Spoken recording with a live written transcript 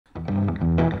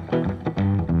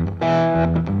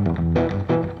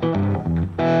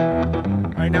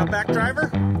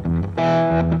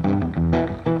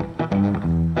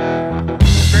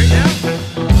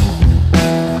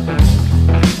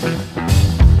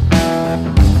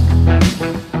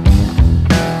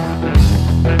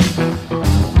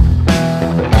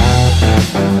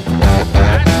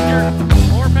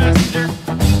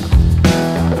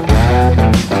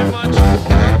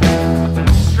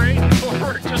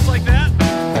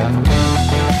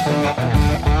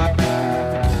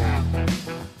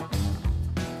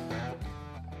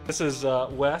This is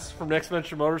Wes from Next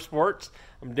Venture Motorsports.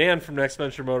 I'm Dan from Next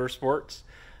Venture Motorsports.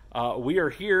 We are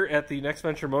here at the Next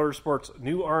Venture Motorsports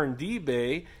new R&D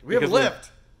bay. We have a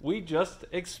lift. We just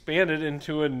expanded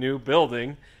into a new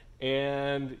building,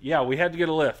 and yeah, we had to get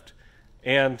a lift.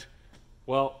 And,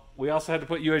 well, we also had to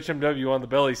put UHMW on the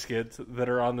belly skids that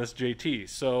are on this JT.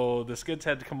 So the skids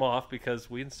had to come off because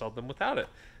we installed them without it,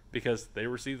 because they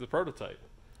received the prototype.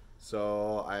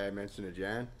 So I mentioned to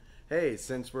Jan, hey,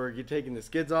 since we're taking the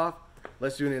skids off,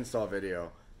 let's do an install video.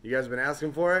 You guys have been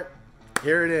asking for it?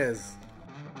 Here it is.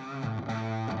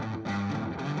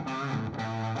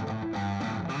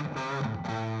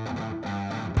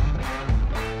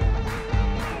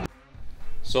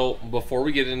 So before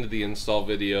we get into the install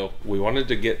video, we wanted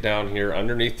to get down here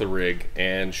underneath the rig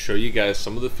and show you guys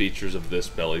some of the features of this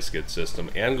belly skid system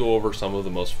and go over some of the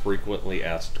most frequently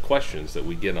asked questions that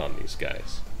we get on these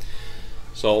guys.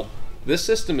 So this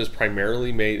system is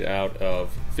primarily made out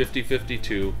of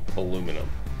 50-52 aluminum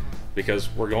because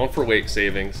we're going for weight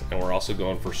savings and we're also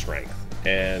going for strength.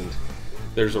 And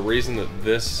there's a reason that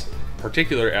this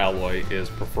particular alloy is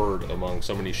preferred among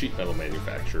so many sheet metal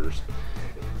manufacturers.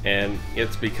 And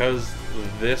it's because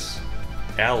this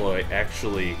alloy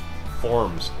actually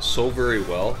forms so very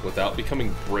well without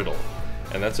becoming brittle.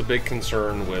 And that's a big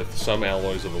concern with some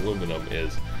alloys of aluminum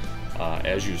is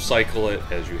as you cycle it,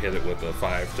 as you hit it with a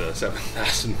 5,000 to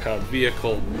 7,000 pound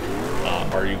vehicle,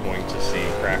 are you going to see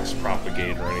cracks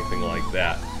propagate or anything like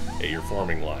that at your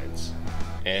forming lines?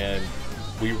 And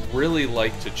we really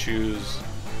like to choose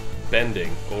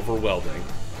bending over welding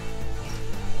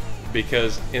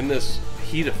because in this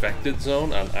heat affected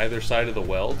zone on either side of the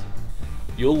weld,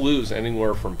 you'll lose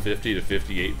anywhere from 50 to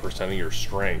 58% of your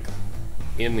strength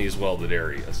in these welded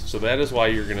areas. So that is why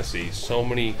you're going to see so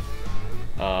many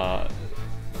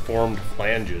formed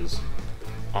flanges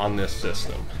on this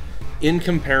system. In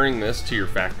comparing this to your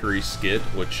factory skid,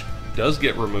 which does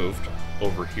get removed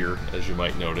over here, as you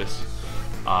might notice,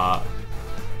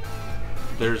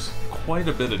 there's quite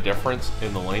a bit of difference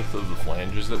in the length of the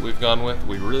flanges that we've gone with.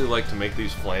 We really like to make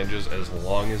these flanges as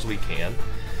long as we can.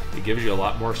 It gives you a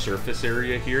lot more surface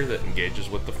area here that engages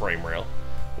with the frame rail,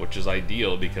 which is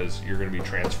ideal because you're going to be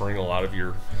transferring a lot of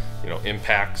your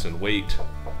impacts and weight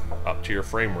up to your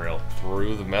frame rail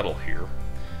through the metal here.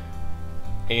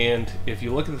 And if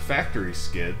you look at the factory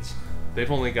skids, they've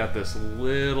only got this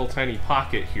little tiny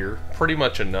pocket here, pretty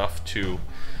much enough to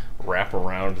wrap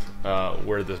around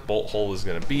where this bolt hole is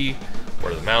going to be,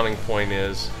 where the mounting point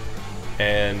is.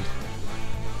 And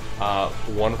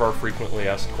one of our frequently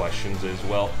asked questions is,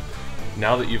 well,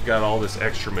 now that you've got all this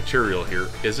extra material here,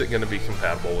 is it going to be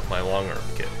compatible with my long arm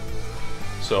kit?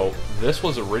 So this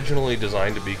was originally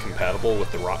designed to be compatible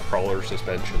with the rock crawler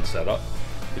suspension setup.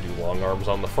 We do long arms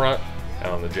on the front, and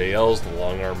on the JLs, the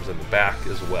long arms in the back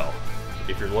as well.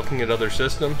 If you're looking at other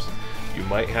systems, you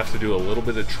might have to do a little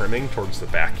bit of trimming towards the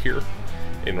back here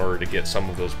in order to get some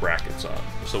of those brackets on.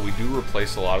 So we do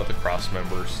replace a lot of the cross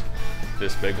members.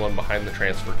 This big one behind the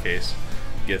transfer case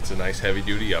gets a nice heavy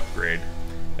duty upgrade,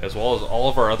 as well as all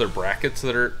of our other brackets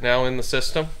that are now in the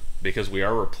system, because we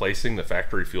are replacing the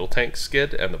factory fuel tank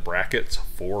skid, and the brackets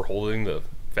for holding the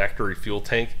factory fuel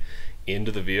tank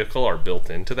into the vehicle are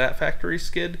built into that factory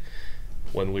skid.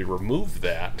 When we remove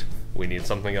that, we need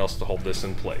something else to hold this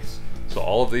in place. So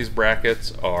all of these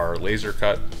brackets are laser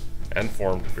cut and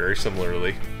formed very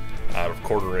similarly out of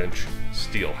 1/4 inch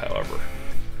steel, however.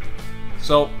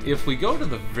 So if we go to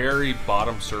the very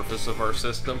bottom surface of our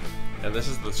system, and this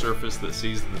is the surface that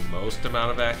sees the most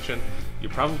amount of action, you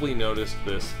probably noticed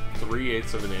this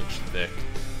 3/8 of an inch thick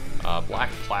black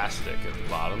plastic at the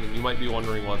bottom, and you might be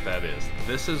wondering what that is.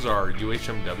 This is our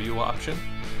UHMW option,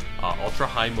 ultra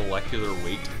high molecular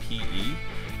weight PE.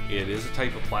 It is a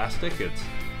type of plastic. It's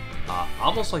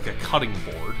almost like a cutting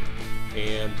board,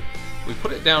 and we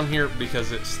put it down here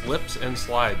because it slips and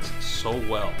slides so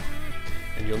well.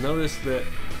 And you'll notice that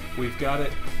we've got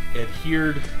it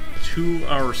adhered to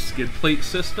our skid plate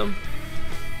system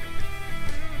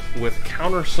with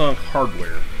countersunk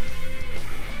hardware.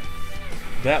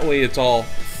 That way it's all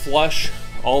flush.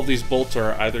 All of these bolts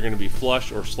are either going to be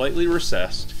flush or slightly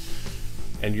recessed,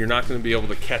 and you're not going to be able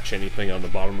to catch anything on the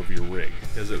bottom of your rig,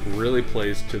 as it really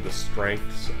plays to the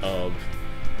strengths of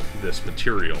this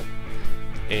material.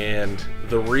 And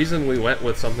the reason we went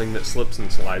with something that slips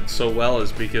and slides so well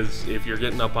is because if you're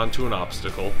getting up onto an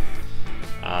obstacle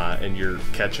and you're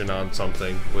catching on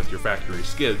something with your factory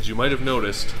skids, you might have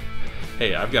noticed,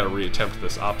 hey, I've got to reattempt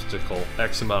this obstacle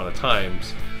X amount of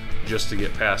times just to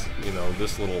get past,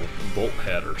 this little bolt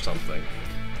head or something.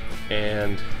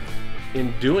 And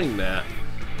in doing that,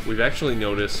 we've actually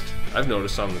noticed, I've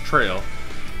noticed on the trail,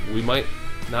 we might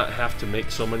not have to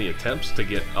make so many attempts to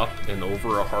get up and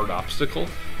over a hard obstacle,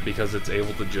 because it's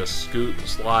able to just scoot,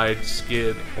 slide,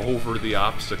 skid over the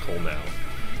obstacle now.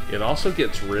 It also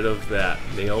gets rid of that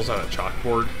nails on a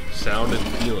chalkboard sound and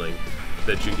feeling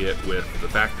that you get with the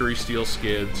factory steel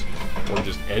skids or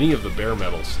just any of the bare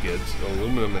metal skids,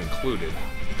 aluminum included.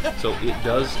 So it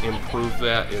does improve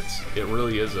that. It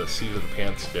really is a seat of the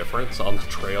pants difference on the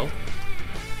trail.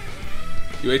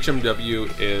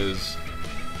 UHMW is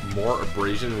more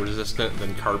abrasion resistant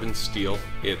than carbon steel.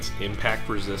 It's impact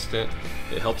resistant.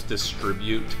 It helps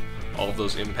distribute all of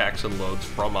those impacts and loads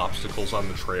from obstacles on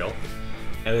the trail.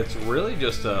 And it's really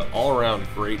just an all-around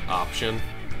great option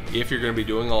if you're going to be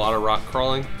doing a lot of rock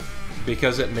crawling,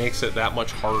 because it makes it that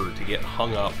much harder to get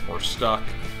hung up or stuck.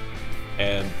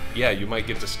 And yeah, you might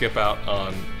get to skip out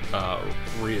on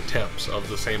re-attempts of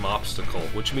the same obstacle,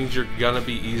 which means you're going to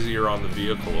be easier on the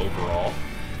vehicle overall.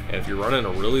 And if you're running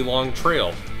a really long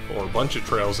trail or a bunch of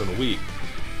trails in a week,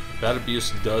 that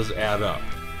abuse does add up.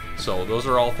 So those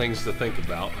are all things to think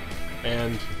about.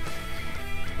 And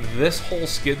this whole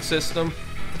skid system,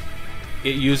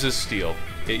 it uses steel,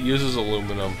 it uses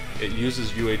aluminum, it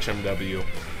uses UHMW,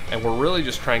 and we're really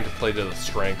just trying to play to the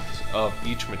strengths of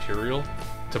each material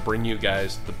to bring you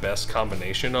guys the best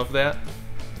combination of that,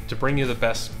 to bring you the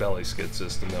best belly skid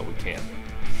system that we can.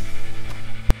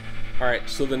 Alright,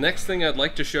 so the next thing I'd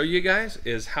like to show you guys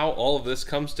is how all of this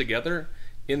comes together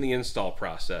in the install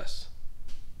process.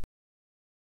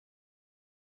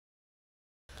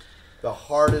 The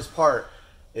hardest part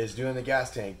is doing the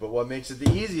gas tank, but what makes it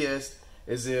the easiest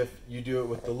is if you do it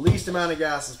with the least amount of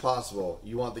gas as possible.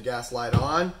 You want the gas light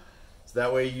on, so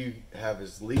that way you have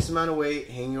as least amount of weight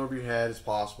hanging over your head as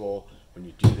possible when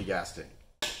you do the gas tank.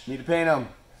 Need to paint them.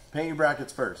 Paint your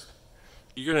brackets first.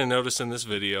 You're going to notice in this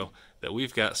video that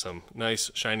we've got some nice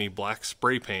shiny black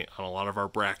spray paint on a lot of our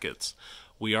brackets.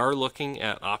 We are looking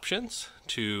at options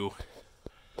to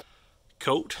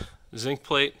coat, zinc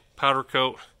plate, powder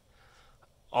coat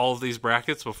all of these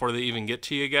brackets before they even get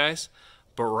to you guys.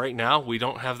 But right now we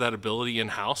don't have that ability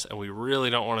in-house, and we really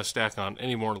don't want to stack on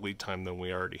any more lead time than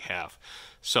we already have.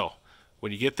 So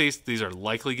when you get these are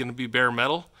likely going to be bare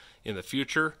metal. In the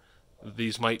future,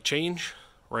 these might change.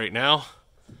 Right now,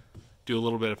 do a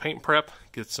little bit of paint prep,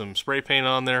 get some spray paint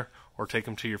on there, or take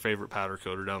them to your favorite powder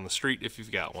coater down the street if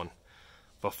you've got one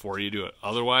before you do it.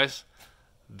 Otherwise,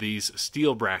 these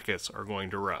steel brackets are going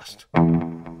to rust.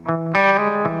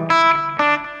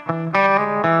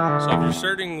 So if you're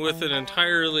starting with an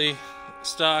entirely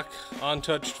stock,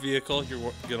 untouched vehicle,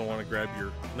 you're going to want to grab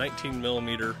your 18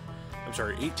 millimeter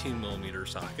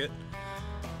socket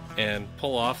and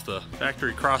pull off the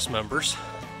factory cross members.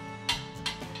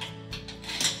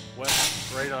 Wet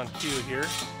right on cue here.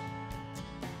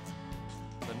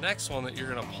 The next one that you're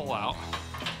going to pull out,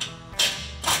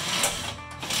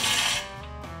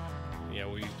 yeah,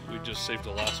 we just saved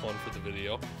the last one for the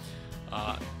video,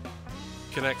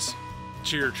 connects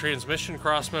to your transmission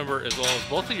cross member as well as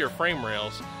both of your frame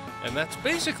rails, and that's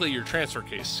basically your transfer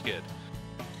case skid.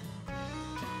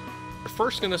 We're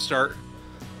first going to start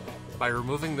by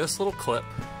removing this little clip,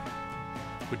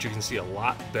 which you can see a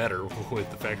lot better with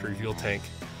the factory fuel tank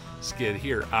skid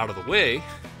here out of the way.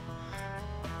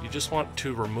 You just want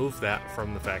to remove that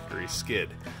from the factory skid.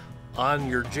 On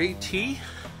your JT,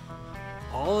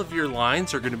 all of your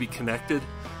lines are going to be connected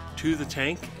to the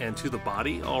tank and to the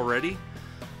body already.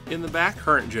 In the back,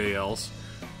 current JLs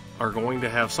are going to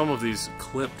have some of these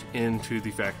clipped into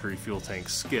the factory fuel tank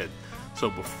skid. So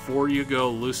before you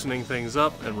go loosening things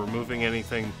up and removing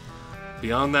anything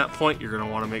beyond that point, you're going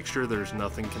to want to make sure there's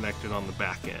nothing connected on the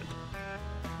back end.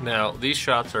 Now, these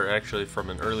shots are actually from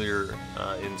an earlier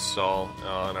install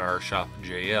on our shop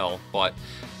JL, but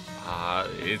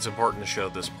it's important to show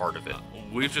this part of it.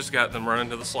 We've just got them running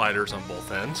to the sliders on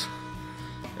both ends,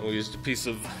 and we used a piece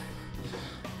of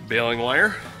baling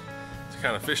wire to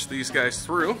kind of fish these guys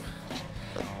through,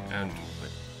 and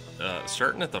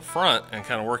starting at the front and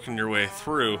kind of working your way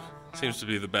through seems to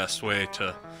be the best way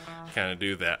to kind of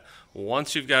do that.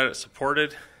 Once you've got it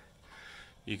supported,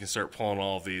 you can start pulling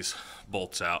all of these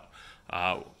bolts out.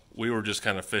 We were just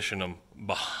kind of fishing them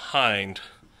behind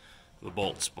the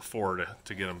bolts before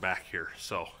to get them back here.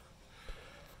 So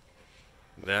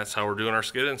that's how we're doing our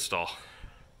skid install.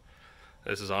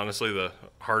 This is honestly the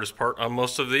hardest part on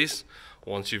most of these.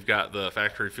 Once you've got the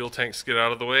factory fuel tank skid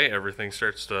out of the way, everything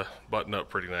starts to button up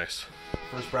pretty nice.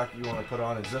 First bracket you want to put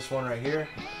on is this one right here.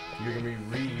 You're going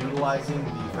to be reutilizing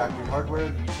the factory hardware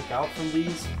that you took out from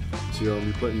these. So you'll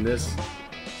be putting this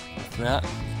with that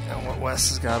and what Wes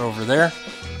has got over there.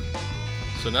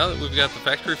 So now that we've got the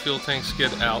factory fuel tank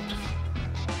skid out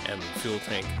and the fuel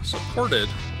tank supported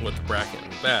with the bracket in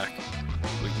the back,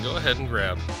 we can go ahead and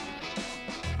grab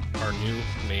our new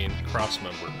main cross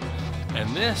member. And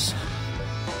this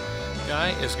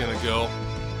guy is going to go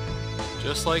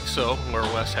just like so, where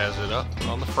Wes has it up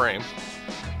on the frame.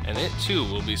 And it too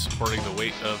will be supporting the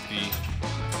weight of the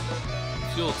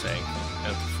fuel tank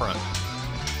at the front.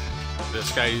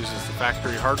 This guy uses the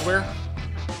factory hardware,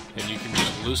 and you can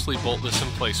just loosely bolt this in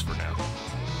place for now.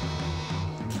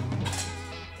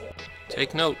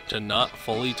 Take note to not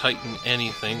fully tighten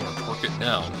anything or torque it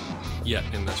down yet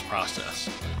in this process.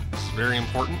 This is very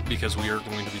important because we are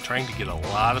going to be trying to get a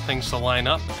lot of things to line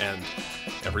up, and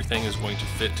everything is going to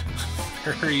fit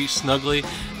very snugly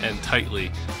and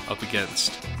tightly up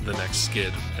against the next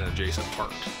skid and adjacent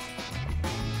part.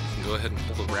 You can go ahead and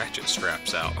pull the ratchet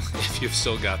straps out if you've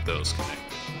still got those connected.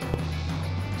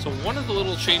 So one of the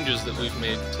little changes that we've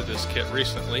made to this kit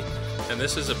recently, and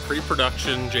this is a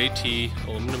pre-production JT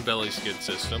aluminum belly skid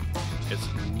system. It's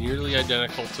nearly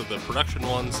identical to the production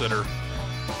ones that are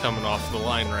coming off the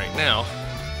line right now.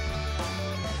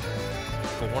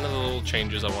 But one of the little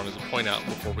changes I wanted to point out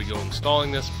before we go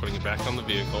installing this, putting it back on the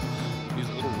vehicle, these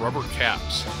little rubber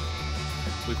caps.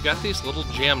 We've got these little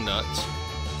jam nuts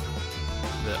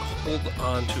that hold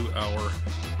onto our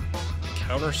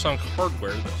countersunk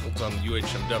hardware that holds on the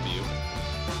UHMW,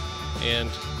 and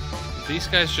these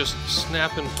guys just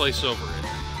snap in place over it,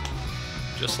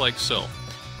 just like so.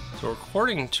 So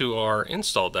according to our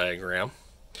install diagram,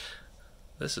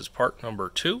 this is part number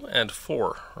 2 and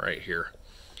 4 right here.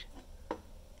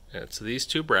 And it's these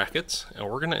two brackets, and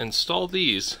we're going to install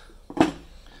these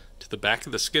to the back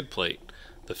of the skid plate,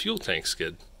 the fuel tank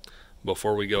skid,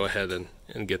 before we go ahead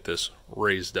and get this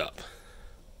raised up.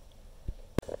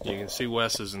 You can see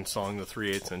Wes is installing the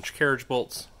 3/8 inch carriage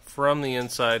bolts from the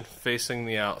inside facing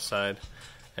the outside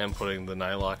and putting the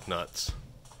nylock nuts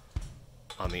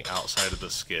on the outside of the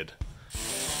skid.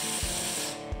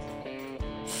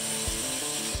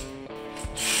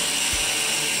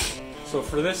 So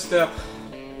for this step,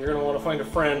 you're going to want to find a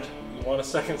friend. You want a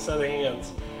second set of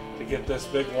hands to get this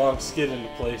big long skid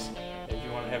into place, and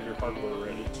you want to have your hardware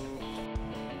ready.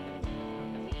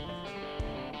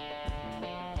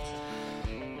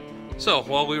 So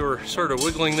while we were sort of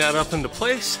wiggling that up into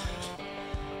place,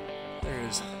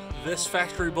 there's this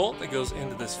factory bolt that goes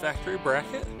into this factory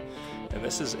bracket, and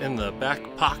this is in the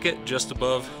back pocket just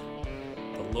above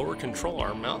the lower control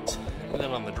arm mount. And then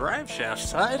on the drive shaft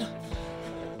side,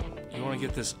 you want to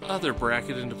get this other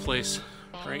bracket into place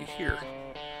right here.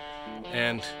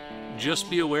 And just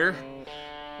be aware,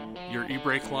 your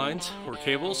e-brake lines or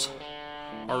cables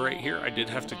are right here. I did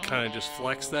have to kind of just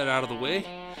flex that out of the way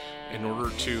in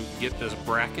order to get this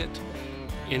bracket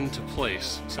into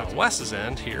place. So on Wes's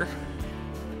end here,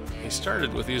 he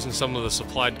started with using some of the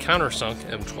supplied countersunk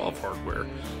M12 hardware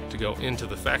to go into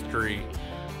the factory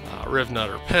riv nut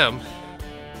or PEM,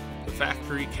 the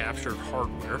factory captured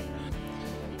hardware.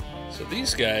 So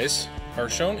these guys are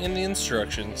shown in the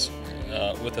instructions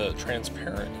with a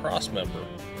transparent cross member.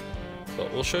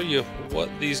 But we'll show you what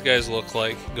these guys look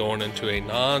like going into a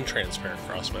non-transparent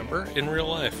cross member in real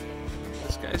life.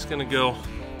 This guy's going to go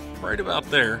right about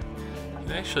there. You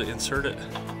can actually insert it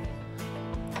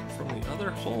from the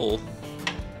other hole.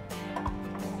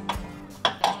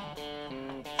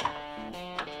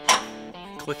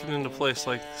 Click it into place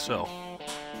like so.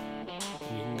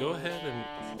 And you can go ahead and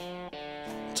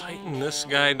tighten this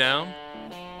guy down,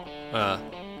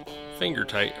 finger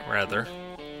tight rather,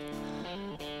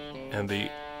 and the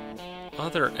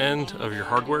other end of your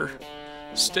hardware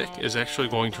stick is actually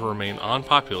going to remain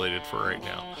unpopulated for right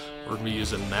now. We're going to be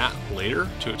using that later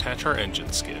to attach our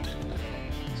engine skid.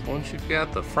 So once you've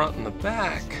got the front and the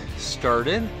back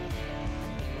started,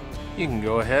 you can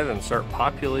go ahead and start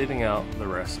populating out the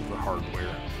rest of the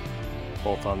hardware,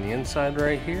 both on the inside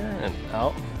right here and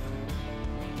out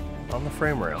on the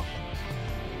frame rail.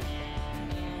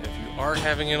 If you are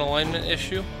having an alignment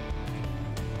issue,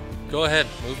 go ahead,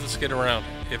 move the skid around.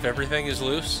 If everything is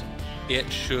loose, it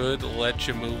should let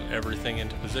you move everything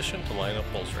into position to line up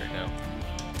holes right now.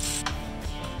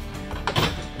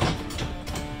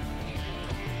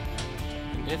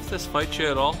 And if this fights you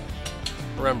at all,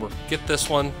 remember, get this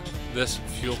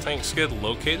fuel tank skid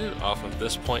located off of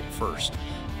this point first.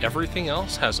 Everything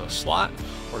else has a slot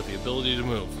or the ability to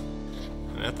move.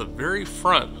 And at the very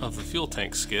front of the fuel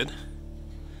tank skid,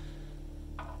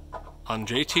 on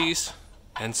JTs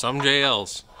and some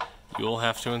JLs, you will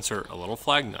have to insert a little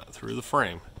flag nut through the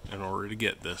frame in order to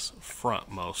get this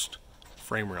frontmost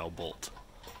frame rail bolt.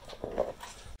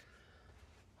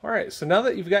 Alright, so now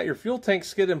that you've got your fuel tank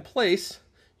skid in place,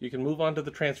 you can move on to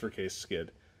the transfer case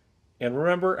skid. And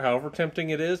remember, however tempting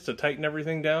it is to tighten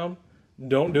everything down,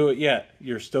 don't do it yet.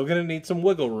 You're still going to need some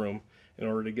wiggle room in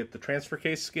order to get the transfer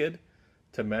case skid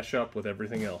to mesh up with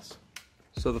everything else.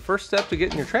 So the first step to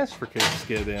getting your transfer case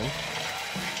skid in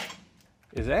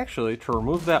is actually to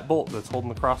remove that bolt that's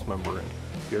holding the cross member in.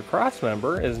 Your cross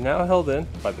member is now held in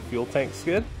by the fuel tank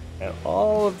skid and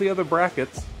all of the other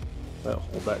brackets that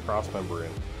hold that cross member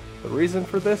in. The reason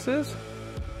for this is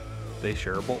they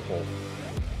share a bolt hole.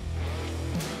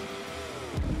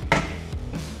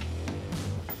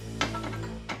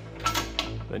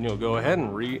 Then you'll go ahead and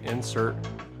reinsert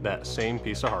that same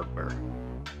piece of hardware.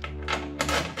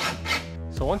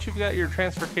 So once you've got your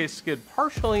transfer case skid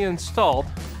partially installed,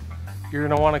 you're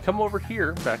going to want to come over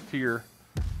here back to your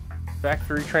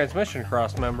factory transmission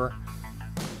cross member,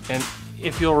 and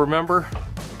if you'll remember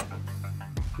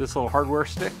this little hardware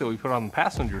stick that we put on the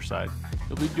passenger side,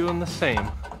 you'll be doing the same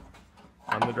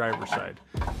on the driver's side.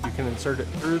 You can insert it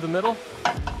through the middle,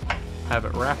 have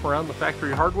it wrap around the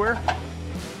factory hardware,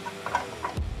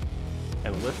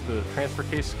 and lift the transfer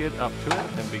case skid up to it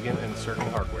and begin inserting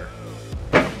the hardware.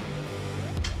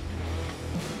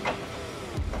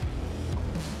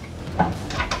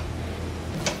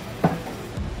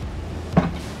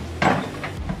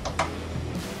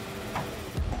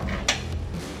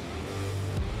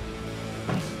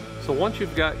 So once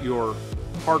you've got your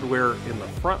hardware in the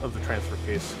front of the transfer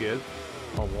case skid,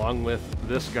 along with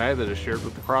this guy that is shared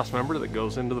with the cross member that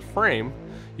goes into the frame,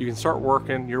 you can start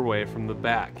working your way from the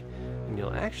back. And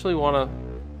you'll actually want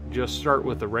to just start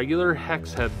with the regular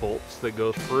hex head bolts that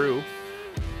go through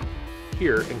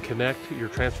here and connect your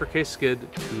transfer case skid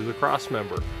to the cross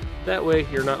member. That way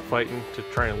you're not fighting to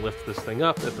try and lift this thing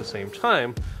up at the same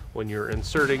time when you're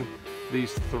inserting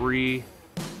these 3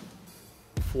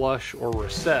 flush or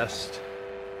recessed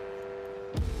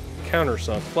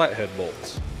countersunk flathead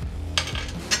bolts.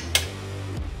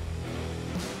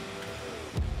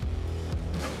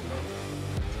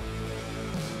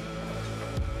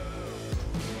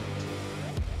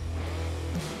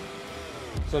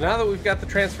 So now that we've got the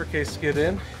transfer case skid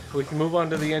in, we can move on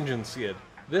to the engine skid.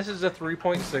 This is a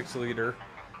 3.6 liter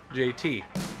JT,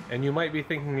 and you might be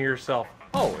thinking to yourself,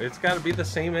 oh, it's got to be the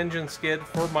same engine skid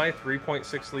for my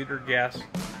 3.6 liter gas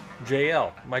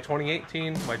JL, my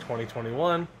 2018, my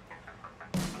 2021.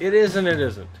 It is and it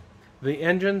isn't. The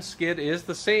engine skid is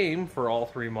the same for all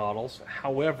 3 models.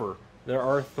 However, there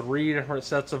are 3 different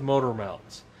sets of motor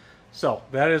mounts. So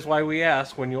that is why we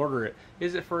ask when you order it,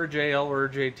 is it for a JL or a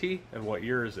JT, and what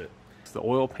year is it? The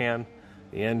oil pan,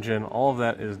 the engine, all of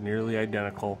that is nearly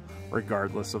identical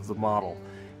regardless of the model.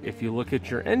 If you look at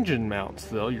your engine mounts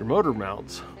though, your motor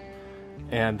mounts,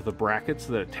 and the brackets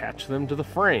that attach them to the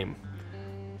frame,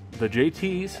 the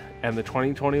JTs and the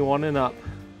 2021 and up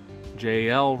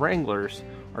JL Wranglers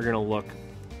are going to look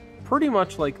pretty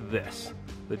much like this.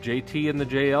 The JT and the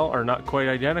JL are not quite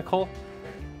identical.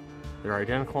 They're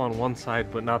identical on one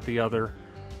side but not the other.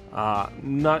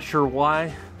 Not sure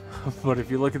why, but if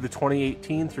you look at the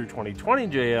 2018 through 2020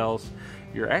 JLs,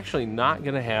 you're actually not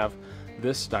going to have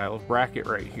this style of bracket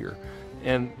right here.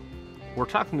 And we're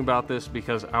talking about this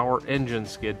because our engine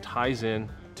skid ties in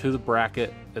to the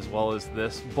bracket as well as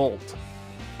this bolt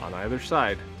on either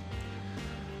side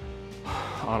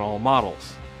on all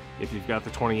models. If you've got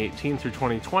the 2018 through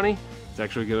 2020, it's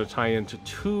actually going to tie into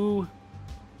 2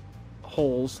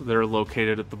 holes that are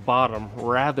located at the bottom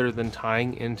rather than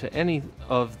tying into any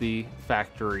of the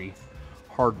factory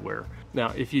hardware. Now,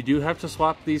 if you do have to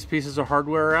swap these pieces of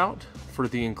hardware out for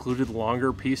the included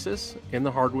longer pieces in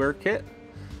the hardware kit,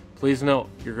 please note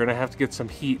you're going to have to get some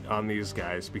heat on these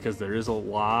guys because there is a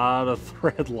lot of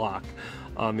thread lock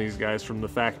on these guys from the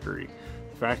factory.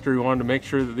 The factory wanted to make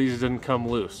sure that these didn't come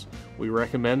loose. We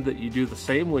recommend that you do the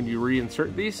same when you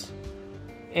reinsert these.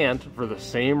 And for the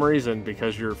same reason,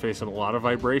 because you're facing a lot of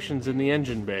vibrations in the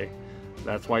engine bay,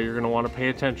 that's why you're going to want to pay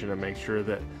attention and make sure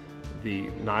that the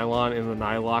nylon in the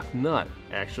nylock nut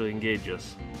actually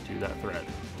engages to that thread.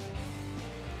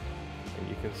 And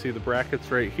you can see the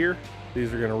brackets right here.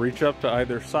 These are going to reach up to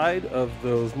either side of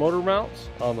those motor mounts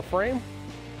on the frame.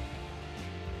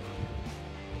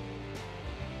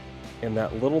 And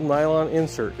that little nylon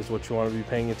insert is what you want to be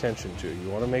paying attention to. You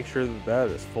want to make sure that that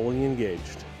is fully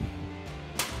engaged.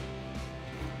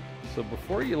 So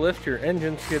before you lift your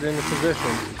engine skid into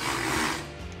position,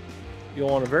 you'll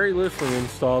want to very loosely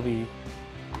install the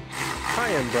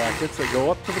tie-in brackets that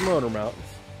go up to the motor mounts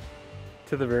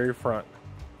to the very front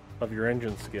of your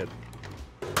engine skid.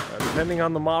 Depending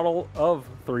on the model of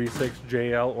 3.6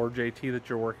 JL or JT that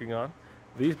you're working on,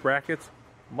 these brackets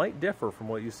might differ from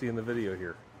what you see in the video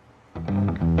here.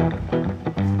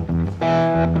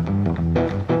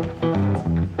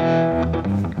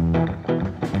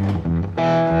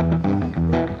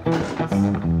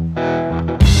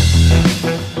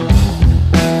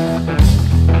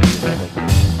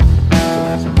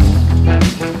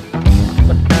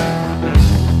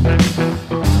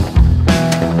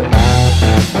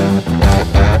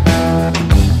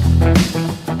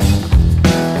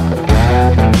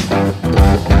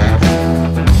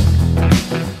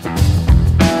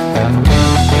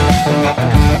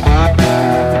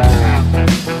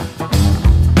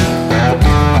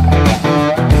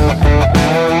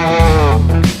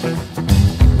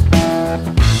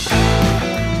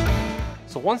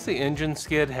 once the engine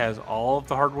skid has all of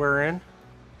the hardware in,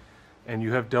 and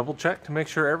you have double checked to make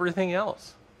sure everything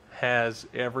else has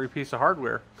every piece of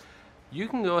hardware, you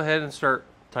can go ahead and start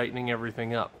tightening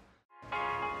everything up.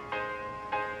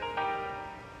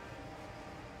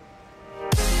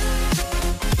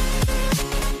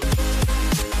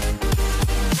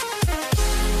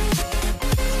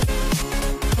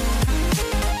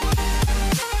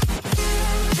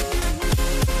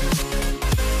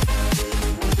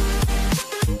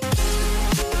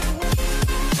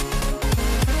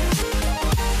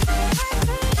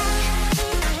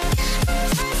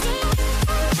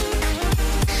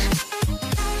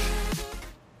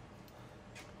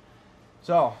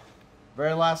 So,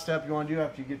 very last step you want to do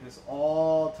after you get this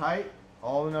all tight,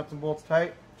 all the nuts and bolts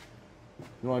tight,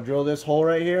 you want to drill this hole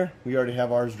right here. We already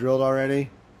have ours drilled already.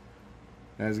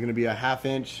 And it's going to be a 1/2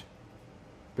 inch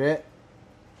bit.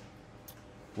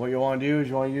 What you want to do is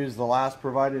you want to use the last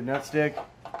provided nut stick,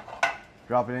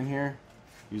 drop it in here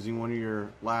using one of your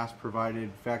last provided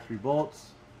factory bolts.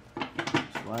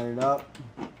 Just line it up,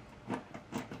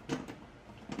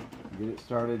 get it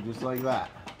started just like that.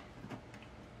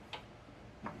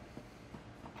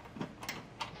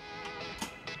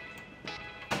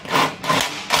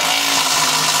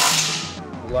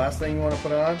 The last thing you want to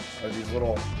put on are these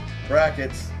little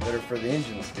brackets that are for the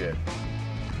engine skid.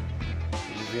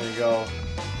 You're just going to go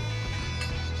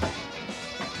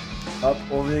up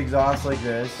over the exhaust like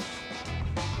this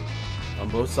on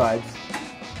both sides.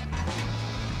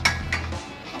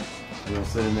 And it'll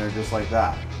sit in there just like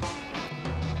that.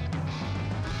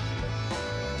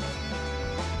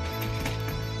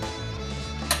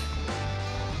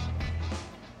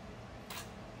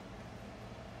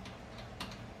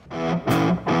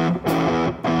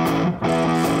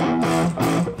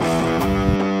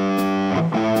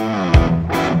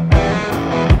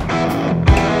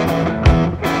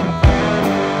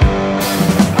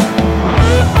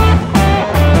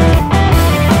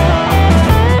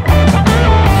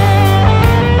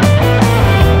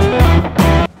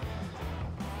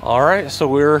 Alright, so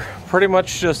we're pretty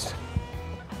much just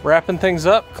wrapping things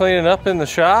up, cleaning up in the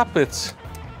shop. It's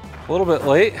a little bit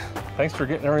late. Thanks for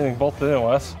getting everything bolted in,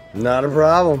 Wes. Not a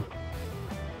problem.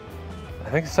 I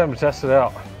think it's time to test it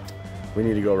out. We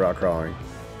need to go rock crawling.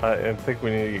 I think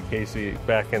we need to get Casey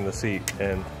back in the seat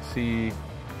and see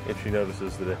if she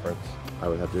notices the difference. I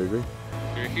would have to agree.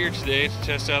 We're here today to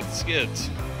test out the skids,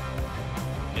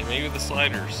 and maybe the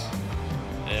sliders,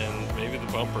 and maybe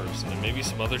the bumpers, and maybe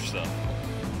some other stuff.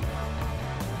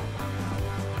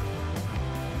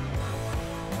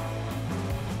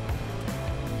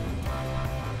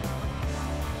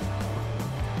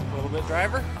 A little bit,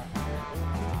 driver?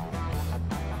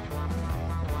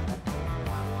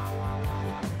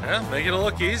 Yeah, make it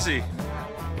look easy.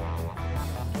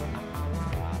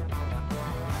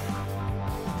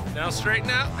 Now straighten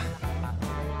out.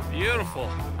 Beautiful.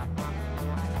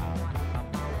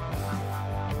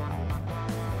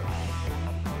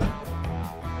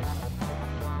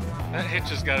 That hitch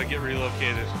has got to get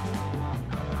relocated.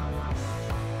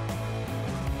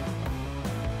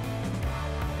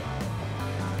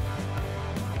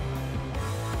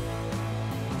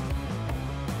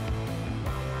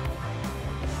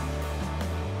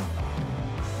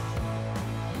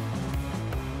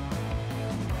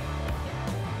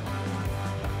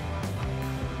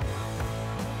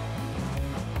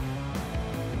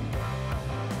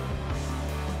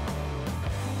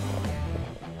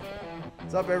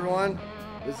 What's up, everyone?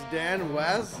 This is Dan and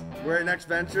Wes. We're at Next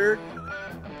Venture,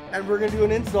 and we're gonna do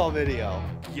an install video.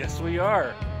 Yes, we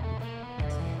are.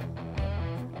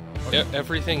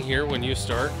 Everything here, when you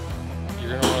start,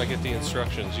 you're gonna want to get the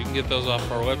instructions. You can get those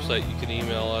off our website. You can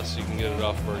email us. You can get it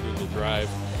off of our Google Drive.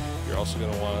 You're also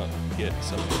gonna want to get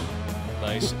some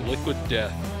nice Liquid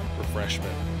Death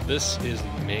refreshment. This is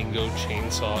the Mango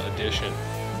Chainsaw Edition.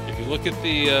 If you look at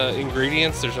the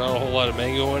ingredients, there's not a whole lot of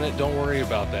mango in it. Don't worry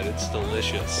about that. It's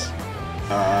delicious.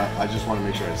 I just want to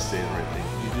make sure I say the right thing.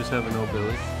 You just have a no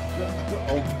Billy.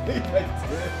 Oh, I did.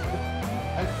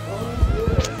 I totally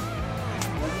did.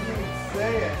 I didn't even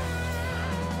say it.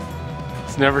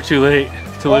 It's never too late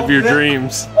to live your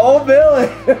dreams. Oh, Billy!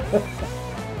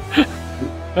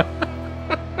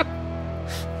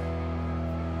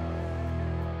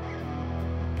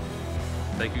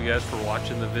 Thank you guys for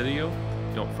watching the video.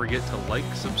 Don't forget to like,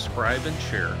 subscribe, and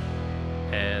share.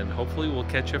 And hopefully we'll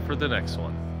catch you for the next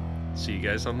one. See you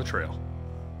guys on the trail.